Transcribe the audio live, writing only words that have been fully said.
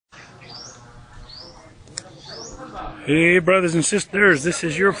Hey brothers and sisters, this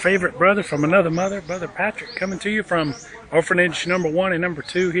is your favorite brother from another mother, Brother Patrick, coming to you from Orphanage number 1 and number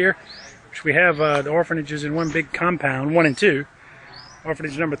 2 here, which we have the orphanages in one big compound, 1 and 2.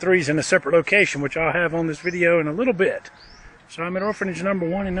 Orphanage number 3 is in a separate location, which I'll have on this video in a little bit. So I'm at Orphanage number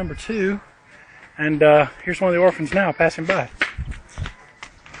 1 and number 2, and here's one of the orphans now passing by.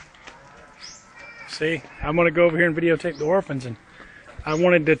 See, I'm going to go over here and videotape the orphans, and I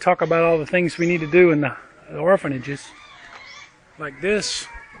wanted to talk about all the things we need to do in the orphanages like this.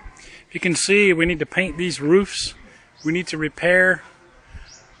 If you can see, we need to paint these roofs. We need to repair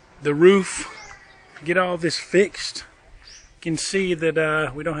the roof, get all this fixed. You can see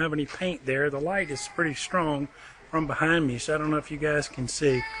that we don't have any paint there. The light is pretty strong from behind me, so I don't know if you guys can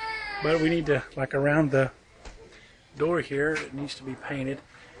see, but we need to, like around the door here, it needs to be painted.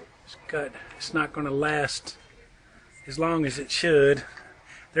 It's not going to last as long as it should.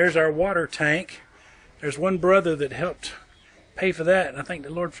 There's our water tank. There's one brother that helped pay for that, and I thank the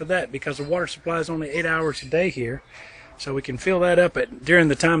Lord for that, because the water supply is only 8 hours a day here. So we can fill that up during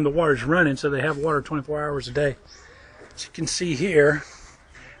the time the water's running, so they have water 24 hours a day. As you can see here,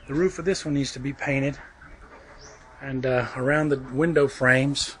 the roof of this one needs to be painted, and around the window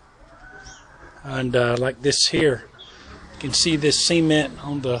frames, and like this here. You can see this cement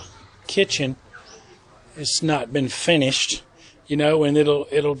on the kitchen. It's not been finished, you know, and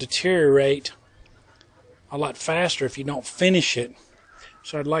it'll deteriorate a lot faster if you don't finish it.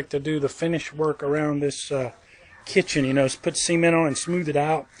 So I'd like to do the finish work around this kitchen, you know, put cement on and smooth it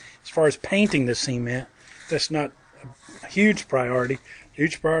out. As far as painting the cement, that's not a huge priority. The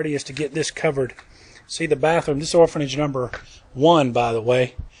huge priority is to get this covered. See the bathroom, this is orphanage number 1, by the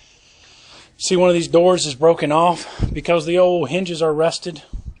way. See, one of these doors is broken off because the old hinges are rusted.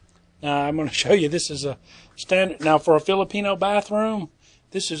 Now I'm going to show you, this is a standard. Now for a Filipino bathroom,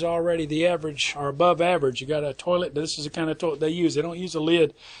 this is already the average or above average. You got a toilet, but this is the kind of toilet they use. They don't use a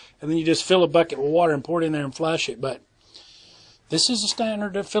lid, and then you just fill a bucket with water and pour it in there and flush it. But this is a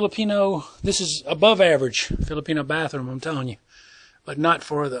standard of Filipino. This is above average Filipino bathroom, I'm telling you. But not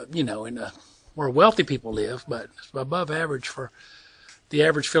for the, you know, where wealthy people live, but it's above average for the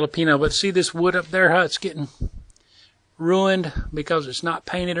average Filipino. But see this wood up there, how it's getting ruined because it's not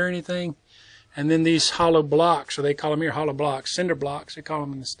painted or anything. And then these hollow blocks, or they call them here hollow blocks, cinder blocks, they call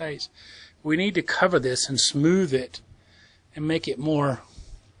them in the States. We need to cover this and smooth it and make it more,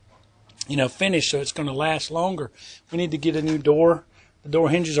 you know, finished so it's going to last longer. We need to get a new door. The door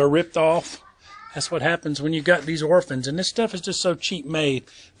hinges are ripped off. That's what happens when you got these orphans. And this stuff is just so cheap made.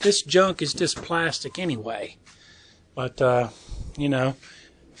 This junk is just plastic anyway. But, you know,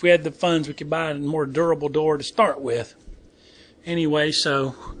 if we had the funds, we could buy a more durable door to start with. Anyway,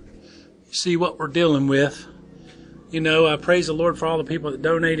 so see what we're dealing with. You know, I praise the Lord for all the people that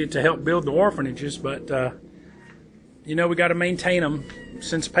donated to help build the orphanages, but you know, we got to maintain them.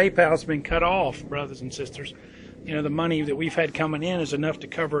 Since PayPal's been cut off, brothers and sisters, you know, the money that we've had coming in is enough to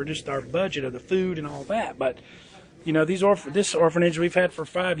cover just our budget of the food and all that. But you know, this orphanage we've had for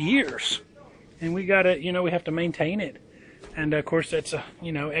 5 years, and we got to, you know, we have to maintain it. And of course, that's a,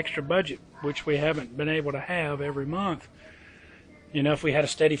 you know, extra budget which we haven't been able to have every month. You know, if we had a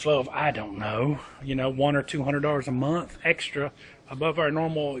steady flow of, I don't know, you know, $100 or $200 a month extra above our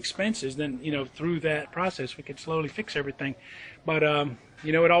normal expenses, then, you know, through that process, we could slowly fix everything. But,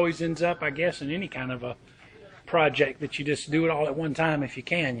 you know, it always ends up, I guess, in any kind of a project that you just do it all at one time if you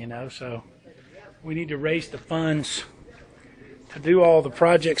can, you know. So we need to raise the funds to do all the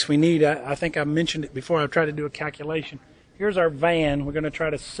projects we need. I think I mentioned it before. I've tried to do a calculation. Here's our van we're going to try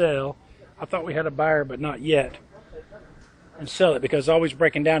to sell. I thought we had a buyer, but not yet. And sell it, because it's always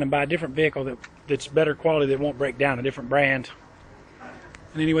breaking down, and buy a different vehicle that's better quality that won't break down, a different brand.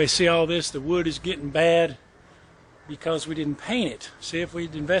 And anyway, see all this, the wood is getting bad because we didn't paint it. See, if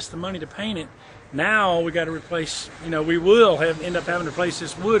we'd invest the money to paint it, now we got to replace, you know, we will end up having to replace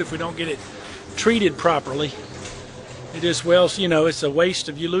this wood if we don't get it treated properly. It is, well, you know, it's a waste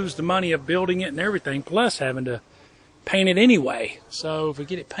of, you lose the money of building it and everything, plus having to paint it anyway. So if we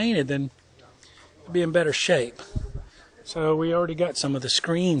get it painted, then it'll be in better shape. So we already got some of the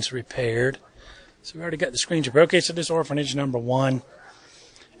screens repaired. So we already got the screens repaired. Okay, so this is orphanage number 1.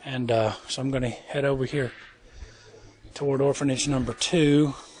 And so I'm going to head over here toward orphanage number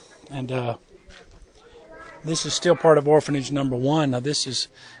 2. And this is still part of orphanage number 1. Now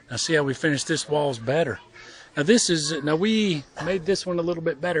see how we finished this wall's better. Now we made this one a little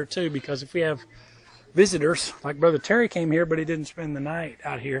bit better too, because if we have visitors, like Brother Terry came here, but he didn't spend the night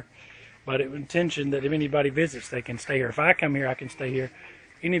out here. But it was intentioned that if anybody visits, they can stay here. If I come here, I can stay here.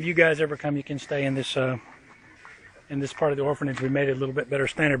 Any of you guys ever come, you can stay in this part of the orphanage. We made it a little bit better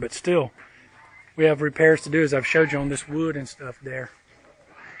standard, but still, we have repairs to do, as I've showed you on this wood and stuff there.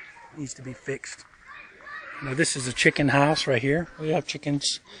 Needs to be fixed. Now this is a chicken house right here. We have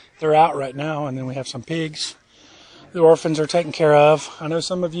chickens. They're out right now, and then we have some pigs. The orphans are taken care of. I know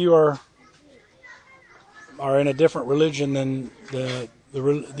some of you are in a different religion than the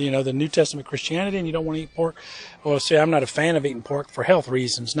New Testament Christianity, and you don't want to eat pork. Well, see, I'm not a fan of eating pork for health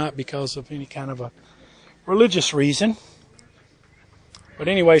reasons, not because of any kind of a religious reason. But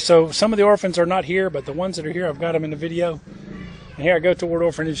anyway, so some of the orphans are not here, but the ones that are here, I've got them in the video. And here I go toward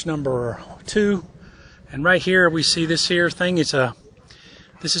orphanage number 2. And right here we see this here thing. This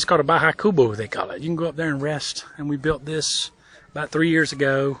is called a Baja Kubo, they call it. You can go up there and rest. And we built this about 3 years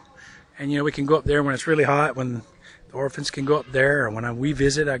ago. And, you know, we can go up there when it's really hot, when the orphans can go up there. Or when we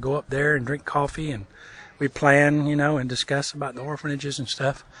visit, I go up there and drink coffee. And we plan, you know, and discuss about the orphanages and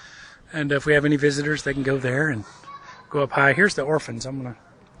stuff. And if we have any visitors, they can go there and go up high. Here's the orphans. I'm going to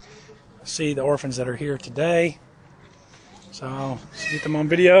see the orphans that are here today. So I'll get them on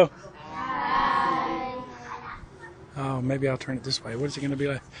video. Hi. Oh, maybe I'll turn it this way. What is it going to be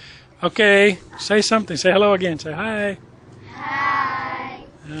like? Okay, say something. Say hello again. Say hi. Hi.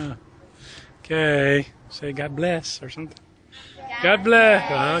 Yeah. Okay. Say God bless or something. God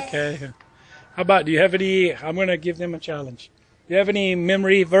bless. Okay. How about, do you have any, I'm going to give them a challenge. Do you have any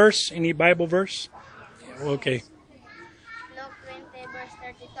memory verse, any Bible verse? Yeah, okay. Luke 20 verse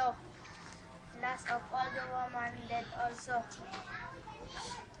 32. Last of all the woman dead also.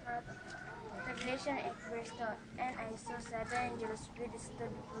 Revelation 8 verse 2. And I saw 7 angels which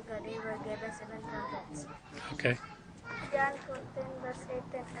stood before God. They were given 7 trumpets. Okay. John 14 verse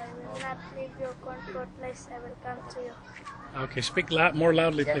 18. I will not leave you comfortless. I will come to you. Okay, speak more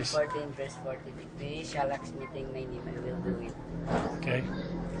loudly, John please. 14 verse 40. If ye shall ask anything in my name, I will do it. Okay.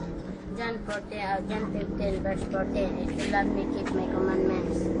 John 15 verse 14. If you love me, keep my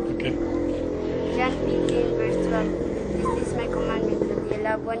commandments. Okay. John 15 verse 12. This is my commandment, that you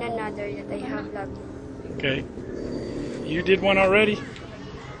love one another that I have loved you. Okay. You did one already?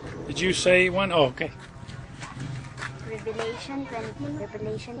 Did you say one? Oh, okay. Revelation 22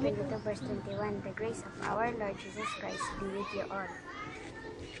 verse 21. The grace of our Lord Jesus Christ be with you all.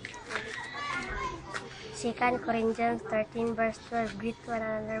 2 Corinthians 13 verse 12. Greet one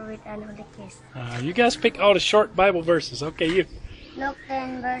another with an holy kiss. You guys pick all the short Bible verses. Okay, you. Luke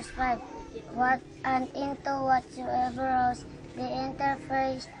 10 verse 5. What and into whatsoever house they enter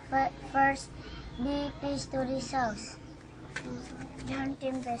first be peace to this house. John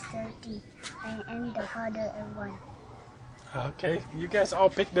 10 verse 30. I am the Father of one. Okay, you guys all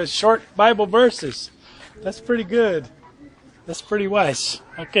picked the short Bible verses. That's pretty good. That's pretty wise.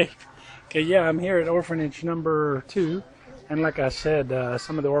 Okay. Okay, yeah, I'm here at orphanage number 2. And like I said,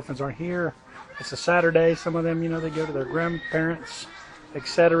 some of the orphans aren't here. It's a Saturday. Some of them, you know, they go to their grandparents,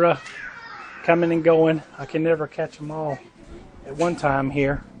 etc. Coming and going. I can never catch them all at one time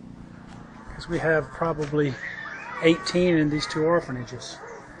here, because we have probably 18 in these 2 orphanages.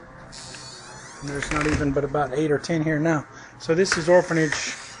 And there's not even but about 8 or 10 here now. So this is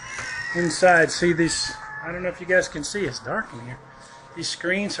orphanage inside. See these, I don't know if you guys can see, it's dark in here. These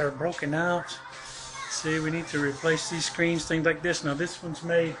screens are broken out. See, we need to replace these screens, things like this. Now this one's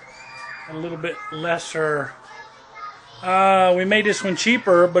made a little bit lesser. We made this one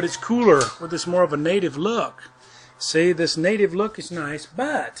cheaper, but it's cooler with this more of a native look. See, this native look is nice,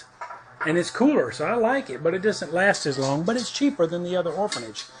 and it's cooler, so I like it, but it doesn't last as long, but it's cheaper than the other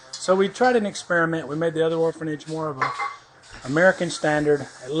orphanage. So we tried an experiment. We made the other orphanage more of a American standard.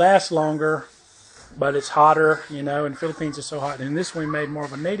 It lasts longer, but it's hotter, you know, in the Philippines it's so hot. And this one we made more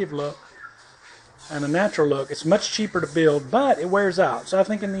of a native look and a natural look. It's much cheaper to build, but it wears out. So I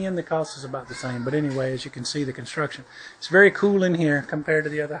think in the end the cost is about the same. But anyway, as you can see, the construction, it's very cool in here compared to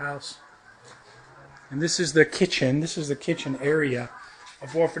the other house. And this is the kitchen. This is the kitchen area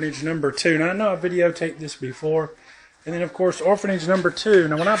of orphanage number 2. Now I know I videotaped this before. And then of course orphanage number 2.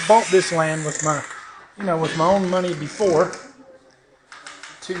 Now when I bought this land with my, you know, with my own money before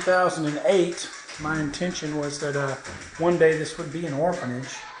 2008, my intention was that one day this would be an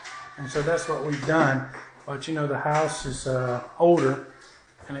orphanage. And so that's what we've done. But you know, the house is older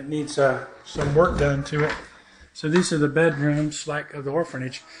and it needs some work done to it. So these are the bedrooms like of the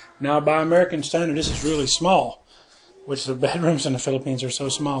orphanage. Now by American standard this is really small, which the bedrooms in the Philippines are so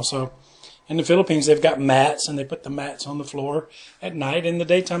small. So in the Philippines they've got mats and they put the mats on the floor at night. In the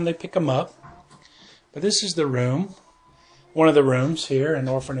daytime they pick them up. But this is the room, one of the rooms here in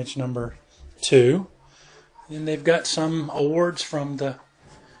orphanage number 2. And they've got some awards from the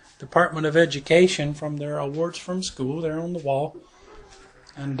Department of Education, from their awards from school. They're on the wall.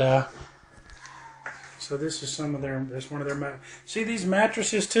 And so this is some of their, that's one of their mattresses. See these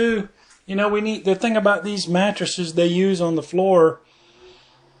mattresses too? You know, we need, the thing about these mattresses they use on the floor,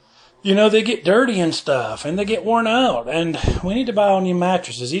 you know, they get dirty and stuff, and they get worn out, and we need to buy all new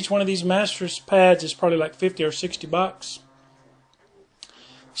mattresses. Each one of these mattress pads is probably like 50 or 60 bucks.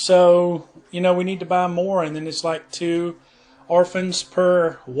 So, you know, we need to buy more, and then it's like 2 orphans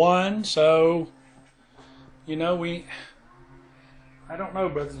per one. So, you know, I don't know,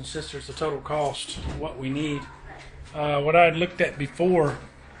 brothers and sisters, the total cost of what we need. What I had looked at before,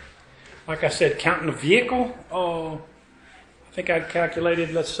 like I said, counting the vehicle, I think I'd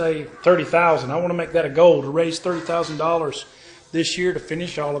calculated, let's say, $30,000. I want to make that a goal, to raise $30,000 this year to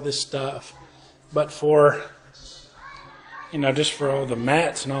finish all of this stuff. But for, you know, just for all the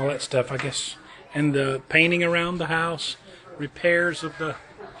mats and all that stuff, I guess, and the painting around the house, repairs of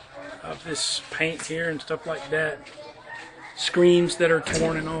this paint here and stuff like that, screens that are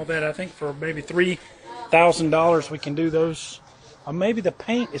torn and all that, I think for maybe $3,000 we can do those. Maybe the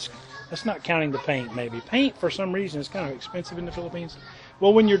paint is, that's not counting the paint, maybe. Paint, for some reason, is kind of expensive in the Philippines.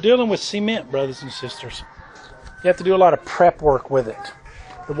 Well, when you're dealing with cement, brothers and sisters, you have to do a lot of prep work with it.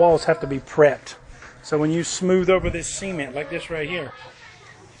 The walls have to be prepped. So when you smooth over this cement, like this right here,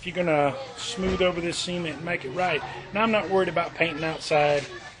 if you're going to smooth over this cement and make it right. Now, I'm not worried about painting outside,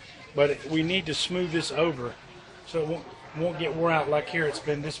 but we need to smooth this over so it won't get wore out. Like here, it's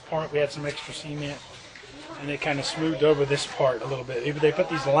been this part, we had some extra cement, and they kind of smoothed over this part a little bit. Even they put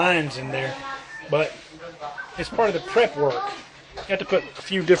these lines in there, but it's part of the prep work. You have to put a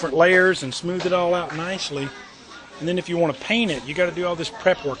few different layers and smooth it all out nicely. And then if you want to paint it, you got to do all this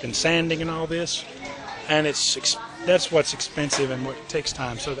prep work and sanding and all this. And that's what's expensive and what takes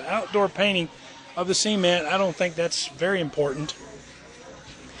time. So the outdoor painting of the cement, I don't think that's very important.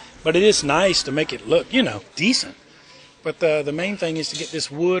 But it is nice to make it look, you know, decent. But the main thing is to get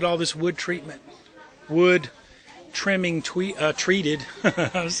this wood, all this wood treatment, wood trimming treated.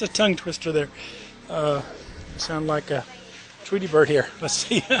 It's a tongue twister there. Sound like a Tweety bird here. Let's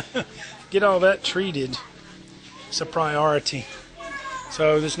see. Get all that treated. It's a priority.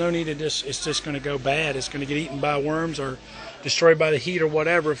 So there's no need to just, it's just going to go bad. It's going to get eaten by worms or destroyed by the heat or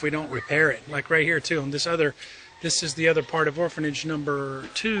whatever if we don't repair it. Like right here too. And this is the other part of orphanage number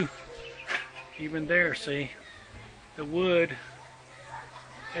 2. Even there, see, the wood,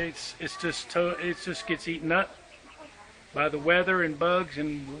 it just gets eaten up by the weather and bugs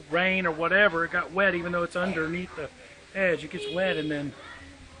and rain or whatever. It got wet, even though it's underneath the edge. It gets wet, and then,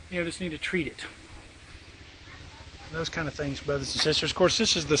 you know, just need to treat it. Those kind of things, brothers and sisters. Of course,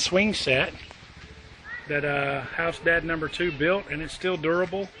 this is the swing set that house dad number 2 built, and it's still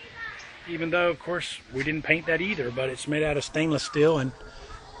durable, even though, of course, we didn't paint that either, but it's made out of stainless steel, and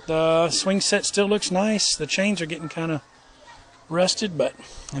the swing set still looks nice. The chains are getting kind of rusted,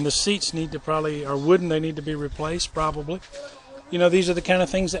 and the seats need to probably, are wooden, they need to be replaced, probably. You know, these are the kind of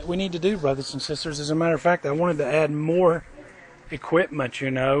things that we need to do, brothers and sisters. As a matter of fact, I wanted to add more equipment,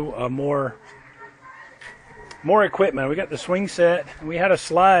 you know, more equipment. We got the swing set, and we had a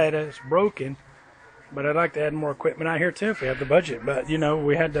slide that's broken, but I'd like to add more equipment out here too if we have the budget. But, you know,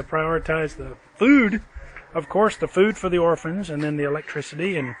 we had to prioritize the food, of course, the food for the orphans, and then the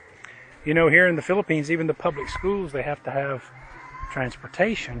electricity. And, you know, here in the Philippines, even the public schools, they have to have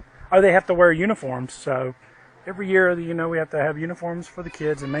transportation, or they have to wear uniforms. So every year, you know, we have to have uniforms for the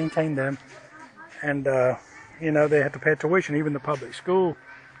kids and maintain them. And, you know, they have to pay tuition. Even the public school,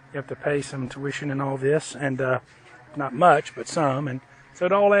 you have to pay some tuition and all this, and not much, but some. And so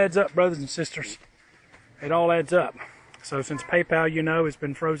it all adds up, brothers and sisters. It all adds up. So since PayPal, you know, has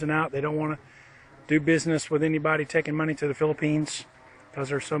been frozen out, they don't want to do business with anybody taking money to the Philippines because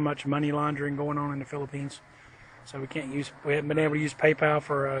there's so much money laundering going on in the Philippines. So we haven't been able to use PayPal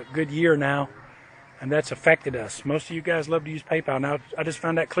for a good year now, and that's affected us. Most of you guys love to use PayPal. Now, I just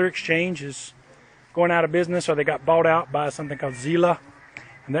found out Clear Exchange is going out of business, or they got bought out by something called Zila.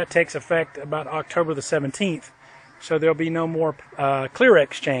 And that takes effect about October the 17th. So there'll be no more Clear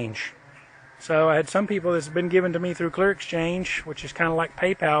Exchange. So I had some people that's been given to me through Clear Exchange, which is kind of like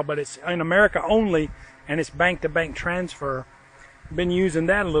PayPal, but it's in America only, and it's bank-to-bank transfer. Been using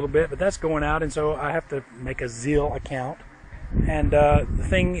that a little bit, but that's going out, and so I have to make a Zelle account. And the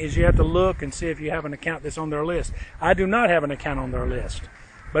thing is, you have to look and see if you have an account that's on their list. I do not have an account on their list.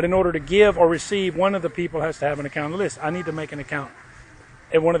 But in order to give or receive, one of the people has to have an account on the list. I need to make an account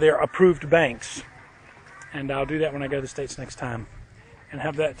at one of their approved banks. And I'll do that when I go to the States next time. And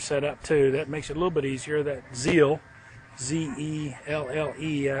have that set up too. That makes it a little bit easier. That Zelle,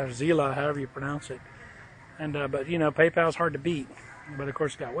 Z-E-L-L-E, Zila, however you pronounce it. And but you know, PayPal's hard to beat. But of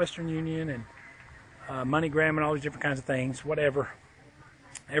course, it's got Western Union and MoneyGram and all these different kinds of things. Whatever.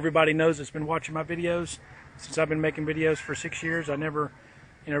 Everybody knows that's been watching my videos since I've been making videos for 6 years. I never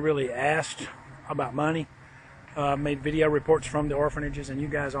really asked about money. Made video reports from the orphanages, and you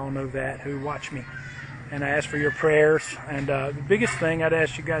guys all know that who watch me. And I asked for your prayers. And the biggest thing I'd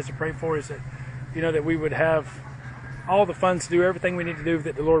ask you guys to pray for is that, that we would have all the funds to do everything we need to do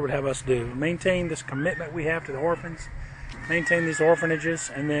that the Lord would have us do. Maintain this commitment we have to the orphans, maintain these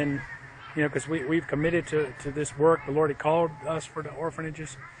orphanages, and then, because we've committed to this work. The Lord had called us for the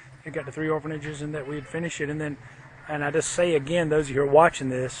orphanages. We got the 3 orphanages, and that we'd finish it. And I just say again, those of you who are watching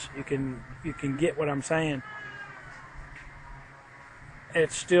this, you can get what I'm saying.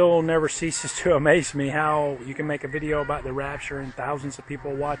 It still never ceases to amaze me how you can make a video about the rapture and thousands of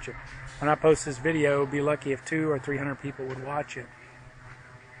people watch it. When I post this video, be lucky if 200 or 300 people would watch it.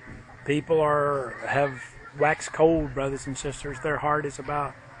 People have waxed cold, brothers and sisters. Their heart is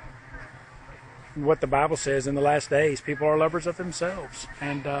about what the Bible says in the last days. People are lovers of themselves,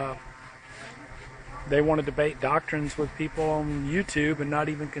 and they want to debate doctrines with people on YouTube and not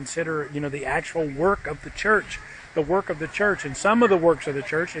even consider, the actual work of the church. The work of the church. And some of the works of the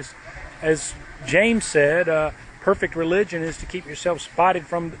church is, as James said, perfect religion is to keep yourself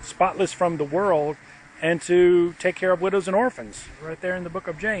spotless from the world, and to take care of widows and orphans, right there in the book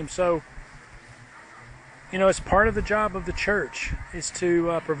of James. So, it's part of the job of the church is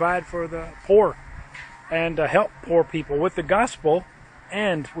to provide for the poor and help poor people with the gospel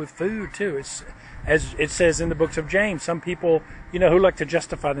and with food too. It's, as it says in the books of James, some people, who like to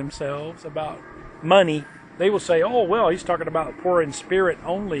justify themselves about money, they will say, oh, well, he's talking about poor in spirit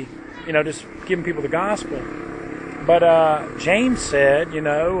only, just giving people the gospel. But James said,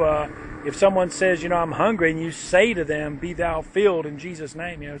 if someone says, I'm hungry, and you say to them, be thou filled in Jesus'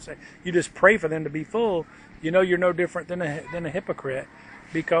 name, you just pray for them to be full, you're no different than a hypocrite,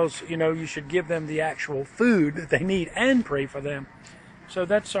 because, you should give them the actual food that they need and pray for them. So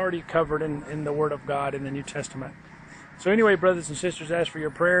that's already covered in the Word of God in the New Testament. So anyway, brothers and sisters, ask for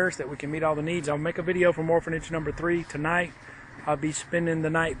your prayers that we can meet all the needs. I'll make a video from Orphanage number 3 tonight. I'll be spending the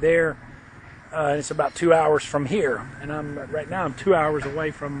night there. It's about 2 hours from here. And right now I'm 2 hours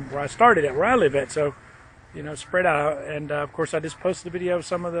away from where I started at, where I live at. So, spread out. And, of course, I just posted a video of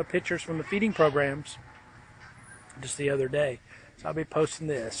some of the pictures from the feeding programs just the other day. So I'll be posting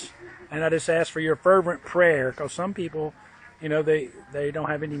this. And I just ask for your fervent prayer, because some people, they don't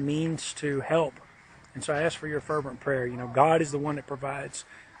have any means to help. And so I ask for your fervent prayer. God is the one that provides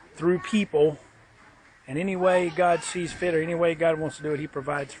through people. And any way God sees fit, or any way God wants to do it, He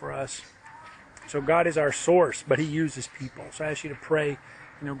provides for us. So God is our source, but He uses people. So I ask you to pray.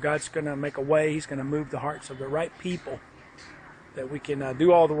 God's going to make a way. He's going to move the hearts of the right people, that we can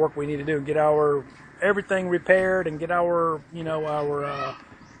do all the work we need to do and get our everything repaired, and get our, our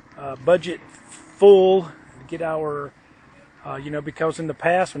budget full, get our... because in the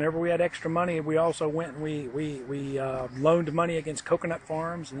past, whenever we had extra money, we also went and we loaned money against coconut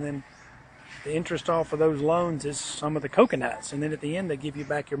farms, and then the interest off of those loans is some of the coconuts, and then at the end they give you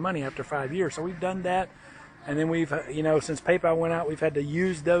back your money after 5 years. So we've done that, and then we've, since PayPal went out, we've had to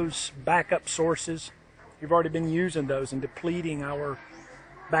use those backup sources. We've already been using those and depleting our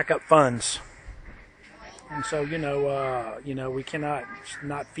backup funds. And so, we cannot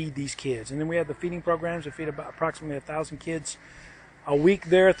not feed these kids. And then we have the feeding programs. We feed about approximately 1,000 kids a week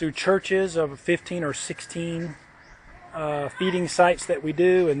there through churches of 15 or 16 feeding sites that we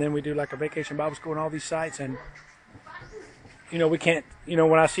do. And then we do like a vacation Bible school and all these sites. And, we can't,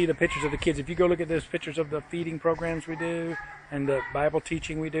 when I see the pictures of the kids, if you go look at those pictures of the feeding programs we do and the Bible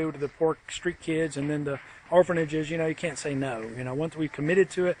teaching we do to the poor street kids, and then the orphanages, you can't say no. Once we've committed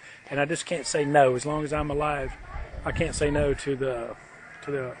to it, and I just can't say no. As long as I'm alive, I can't say no to the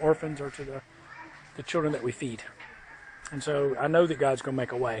orphans or to the children that we feed. And so I know that God's going to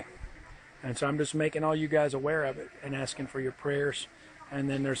make a way. And so I'm just making all you guys aware of it and asking for your prayers. And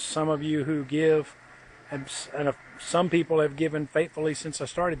then there's some of you who give, and some people have given faithfully since I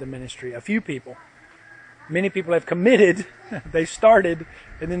started the ministry. A few people. Many people have committed. They started,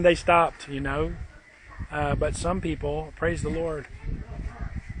 and then they stopped, But some people, praise the Lord,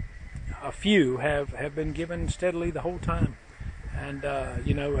 a few have been given steadily the whole time. And,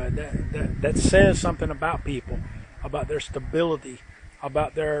 that says something about people, about their stability,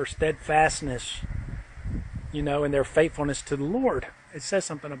 about their steadfastness, and their faithfulness to the Lord. It says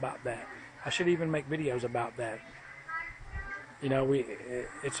something about that. I should even make videos about that.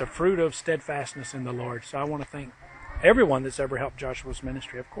 It's a fruit of steadfastness in the Lord. So I want to thank everyone that's ever helped Joshua's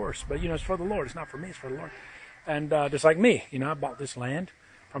ministry, of course. But, it's for the Lord. It's not for me. It's for the Lord. And just like me, I bought this land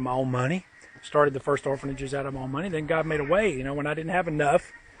from my own money. Started the first orphanages out of my own money. Then God made a way. When I didn't have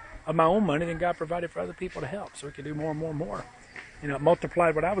enough of my own money, then God provided for other people to help. So we could do more and more and more. It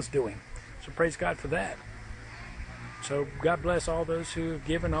multiplied what I was doing. So praise God for that. So God bless all those who have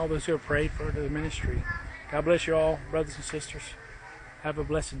given, all those who have prayed for the ministry. God bless you all, brothers and sisters. Have a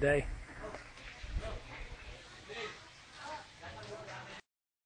blessed day.